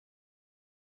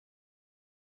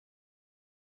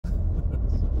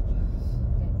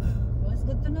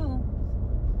to know.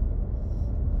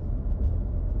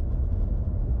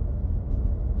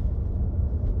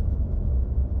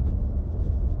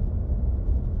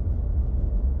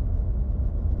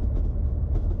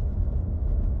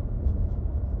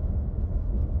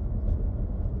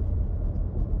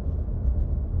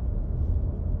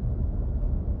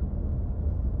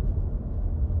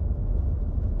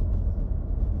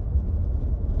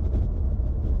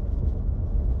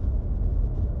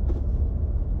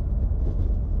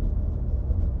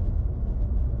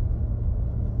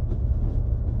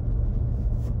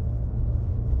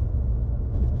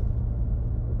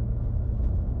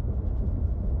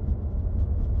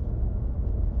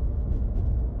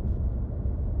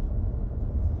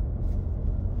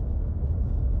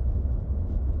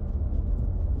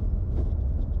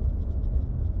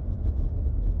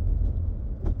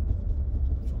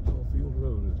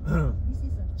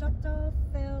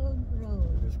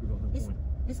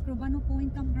 Escribano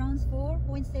Point campgrounds for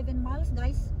 0.7 miles,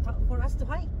 guys, for us to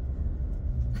hike.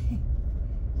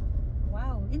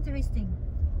 Wow, interesting.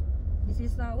 This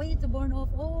is a way to burn off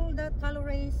all that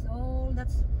calories, all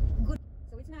that's good.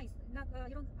 So it's nice. Not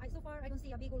so far I don't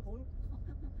see a big old hole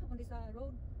on this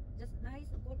road. Just nice,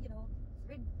 you know,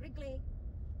 red clay.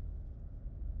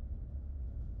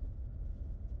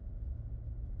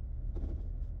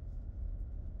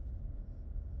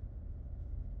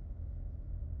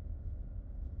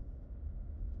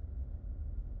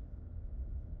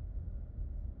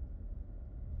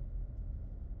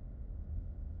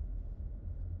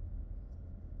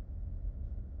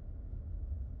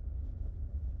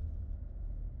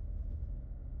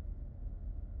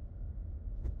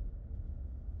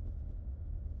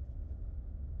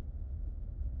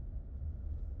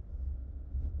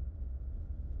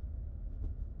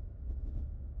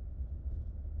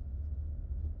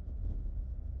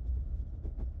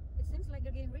 Like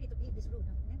they're getting ready to pave this road,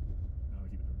 huh? Yeah? No,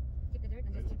 keep the dirt. Keep the dirt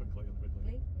and just put clay on the red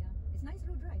clay. Yeah, it's nice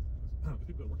road drive. The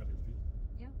people that work out there in the field.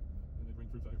 Yeah. And they bring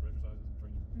troops out here for exercises and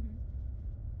training.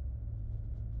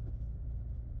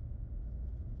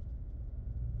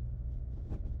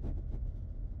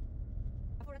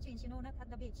 For a change, you know, not at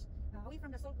the beach, away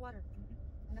from the salt water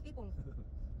and the people.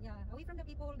 Yeah, away from the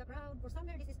people, the crowd. For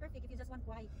somewhere, this is perfect if you just want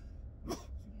quiet.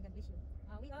 God bless you.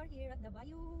 We are here at the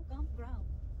Bayou Campground.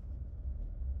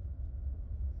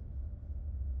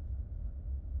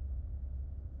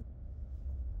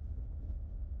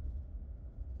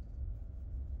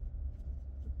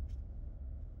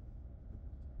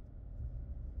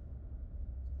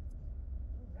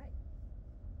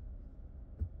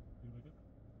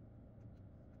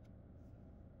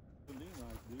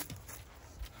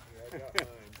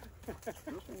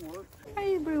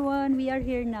 Hi everyone, we are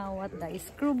here now at the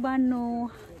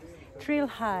Escribano Trail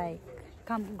Hike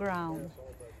Campground.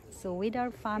 So with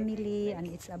our family, and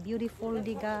it's a beautiful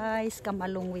day, guys. Come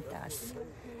along with us.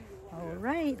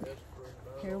 Alright,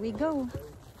 here we go.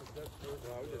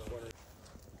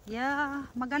 Yeah,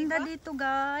 maganda dito,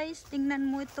 guys. Tingnan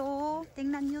mo ito.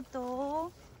 Tingnan nyo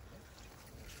to.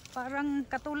 Parang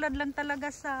katulad lang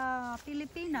talaga sa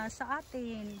Pilipinas, sa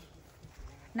atin.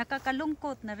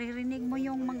 Nakakalungkot, naririnig mo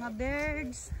yung mga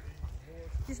birds.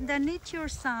 It's the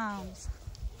nature sounds.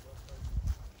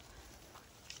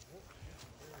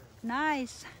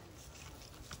 Nice.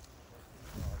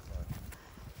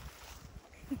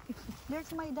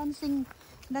 There's my dancing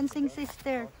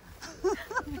sister.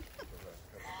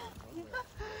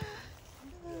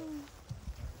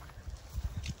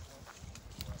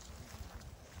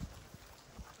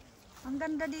 Ang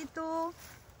ganda dito.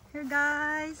 Here,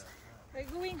 guys. We're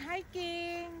going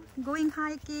hiking. Going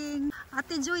hiking.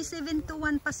 Ate Joy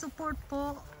 721, pa-support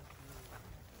po.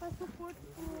 Pa-support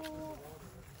po.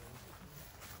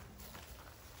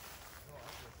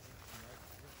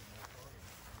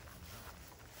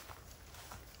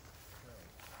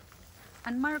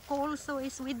 And Marco also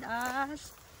is with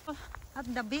us at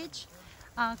the beach.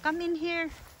 Come in here,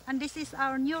 and this is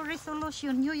our New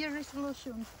Year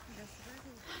resolution.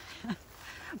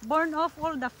 Burn off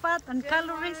all the fat and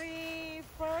calories. January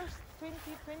 1st,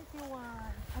 2021.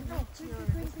 No,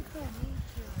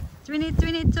 2022.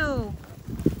 2022.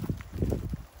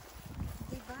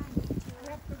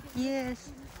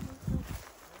 Yes.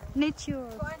 Nature.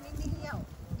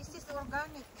 This is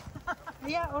organic.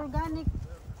 Yeah, organic.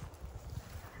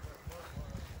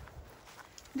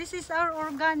 This is our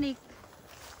organic.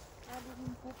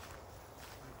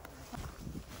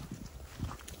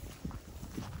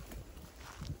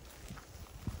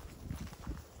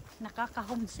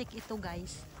 Nakaka-homesick ito,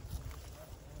 guys.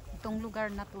 Itong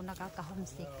lugar na to,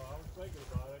 nakaka-homesick.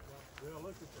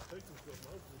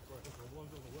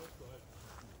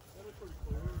 No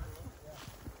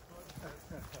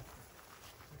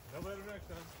better next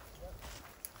time.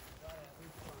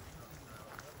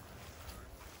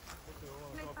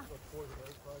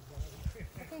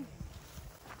 Okay.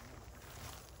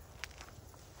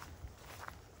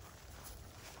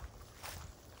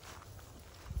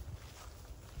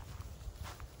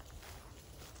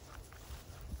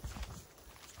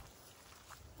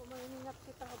 Kumaingat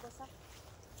kita ka basa.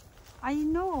 I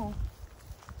know.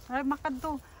 Ay,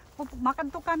 makadto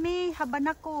kami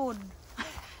habanakod.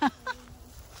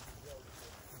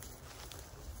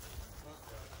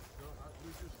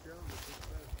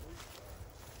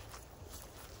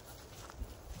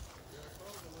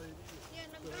 Yan,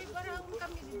 nag-drive barang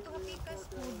kami dito Hapikas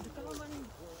Food. Kalau man,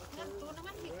 nganto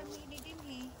naman di kami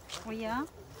didinhi. Kuya?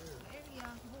 Area,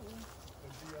 buo.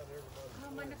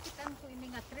 Mama, nakitaan ko ini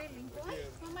nga trailing ko.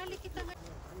 Ay, mamali kita nga.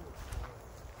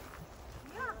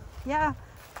 Yeah. Yeah.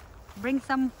 Bring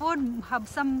some food, have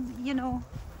some, you know,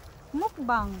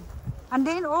 mukbang. And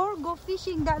then or go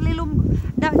fishing. There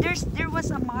was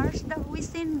a marsh that we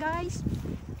seen, guys.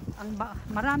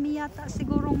 Marami yata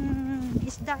sigurong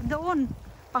isda doon.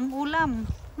 Pang-ulam.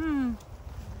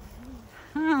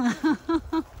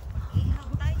 Ihaw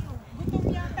tayo. Gutom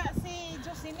yata si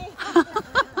Jocelyn.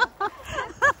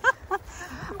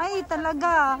 Ay,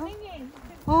 talaga.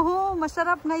 Oo,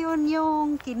 masarap ngayon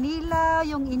yung kinila,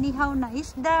 yung inihaw na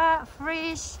isda,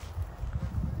 fresh.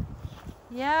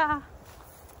 Yeah.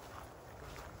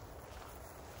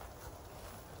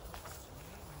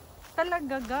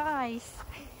 Talaga, guys.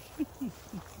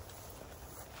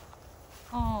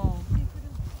 Oh.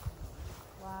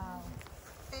 Wow.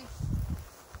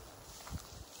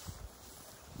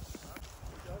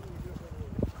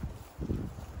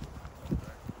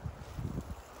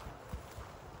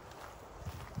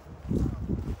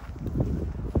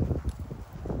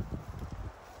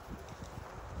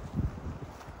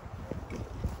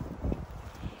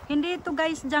 Hindi ito,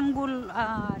 guys, jungle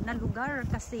na lugar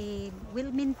kasi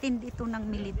well maintained ito ng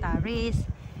militaries.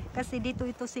 Kasi dito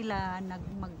ito sila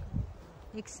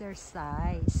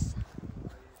mag-exercise.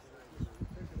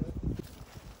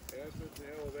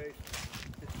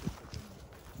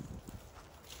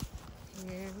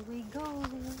 Here we go.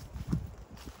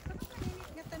 Ano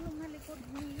kaninit nga tanong halikod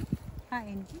niyo?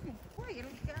 Hain. Uy,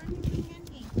 kaan yung yan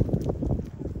eh.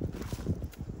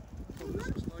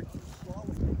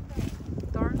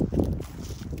 Turn.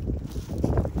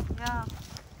 Yeah.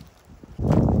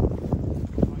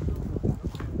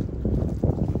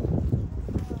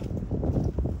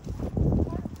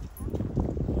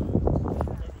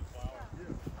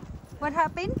 What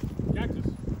happened?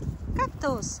 Cactus.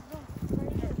 Cactus.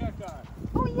 Cacti.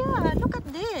 Oh yeah, look at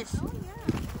this. Oh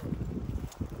yeah.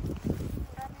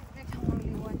 That's the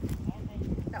only one.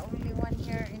 The only one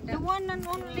here in The one and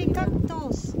only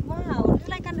cactus. Wow, it's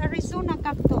like an Arizona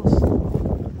cactus.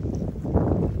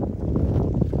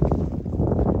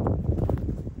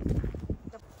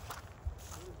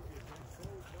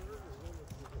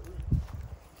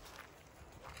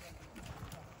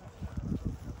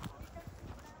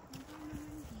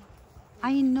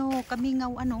 I know, kami nga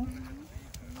ano,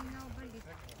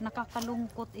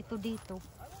 nakakalungkot ito dito.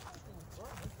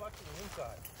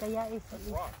 Kaya if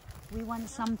we want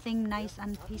something nice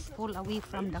and peaceful away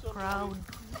from the crowd.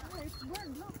 It's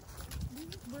burned, look.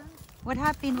 This is burned. What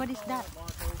happened? What is that?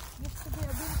 Used to be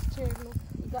a bench chair, look.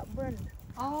 It got burned.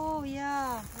 Oh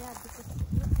yeah. Yeah, because it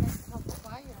looks like a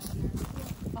fire.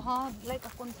 Like a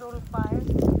control fire.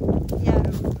 Yeah,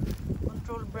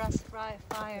 control brass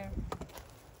fire.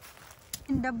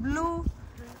 And the blue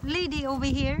lady over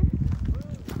here,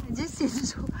 Jessie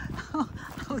Joy.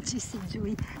 Oh, Jessie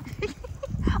Joy.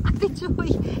 Ate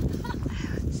Joy.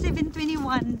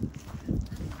 721.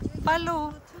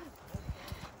 Follow.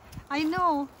 I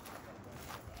know.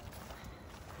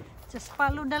 Just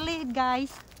follow the lead,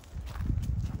 guys.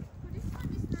 This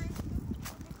one is nice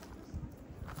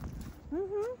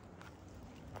too.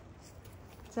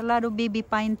 It's a lot of baby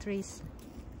pine trees.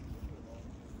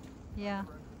 Yeah.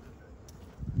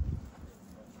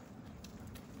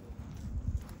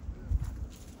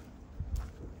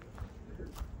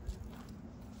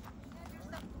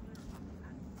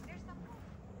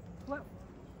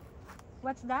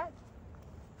 What's that?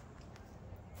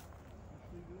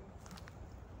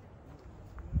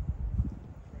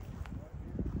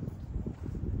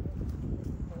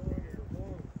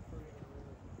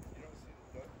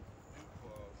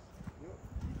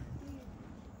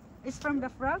 It's from the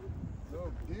frog?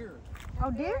 No, deer. Oh,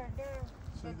 deer?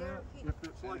 See that? If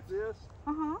it's like this,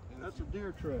 Uh-huh. that's a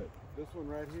deer track. This one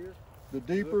right here. The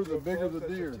deeper, the bigger the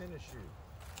deer.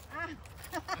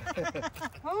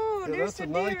 Oh, Yeah, there's that's a a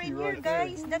deer Nike in here, right there.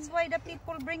 guys. That's why the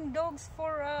people bring dogs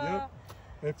for Yep.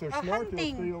 If they're smart,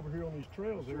 hunting. they'll stay over here on these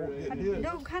trails. They won't get a hit.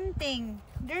 dog hunting.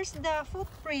 There's the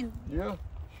footprint. Yeah.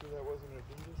 Sure that wasn't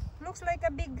Adidas? Looks like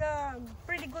a big,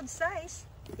 pretty good size.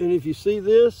 And if you see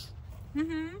this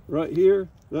Mm-hmm. right here,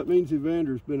 that means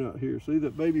Evander's been out here. See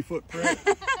that baby footprint?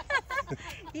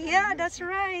 Yeah, that's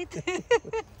right.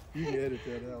 You can edit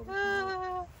that out.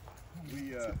 Ah,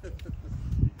 We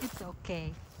it's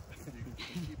okay.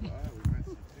 keep an eye. We might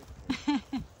see pictures. Yeah,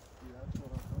 that's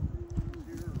what I thought.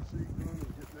 Here, see, go and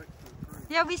get next to the tree.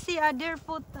 Yeah, we see a deer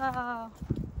footprint.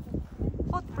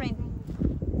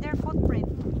 Their footprint.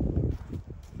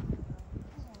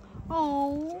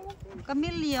 Oh,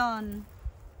 chameleon.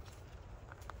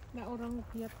 Na orang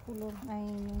piat pulor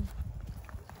ay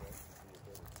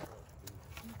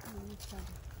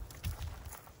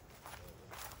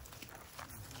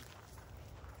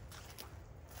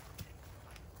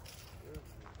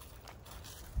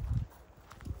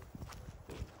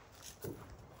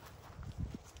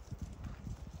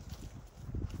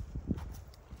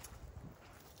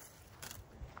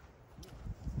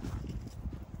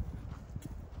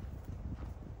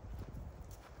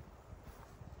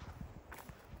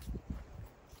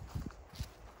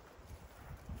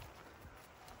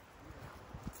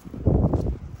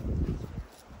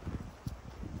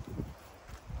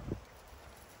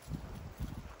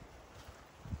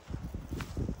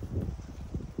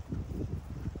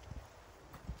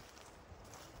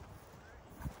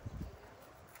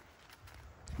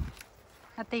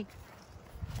Ate.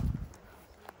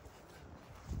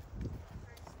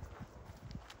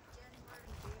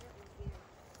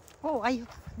 Oh,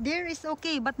 deer is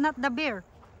okay, but not the bear.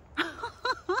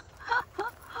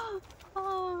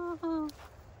 Oh.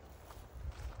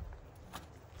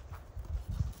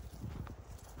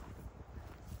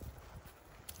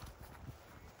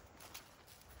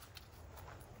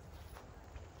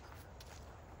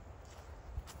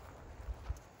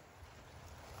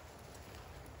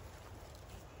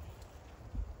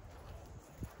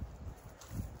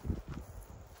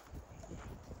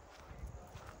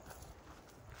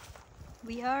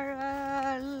 We are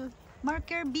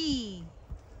marker B.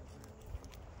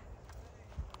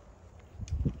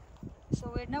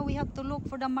 So now we have to look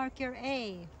for the marker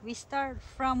A. We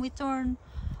turn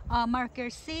marker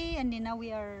C, and then now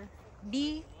we are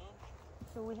B.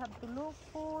 So we have to look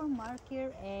for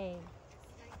marker A.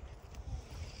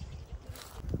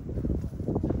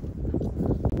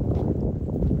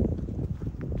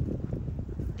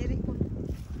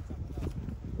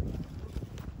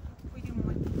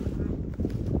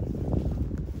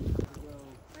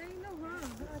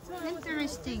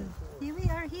 Interesting. Here we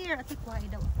are here. Ate, kuha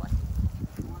daw ako.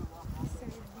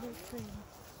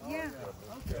 yeah.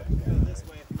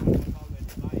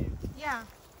 Yeah.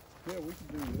 Yeah, we can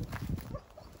do that.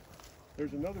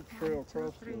 There's another trail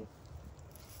across the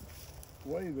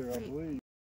way there, I believe.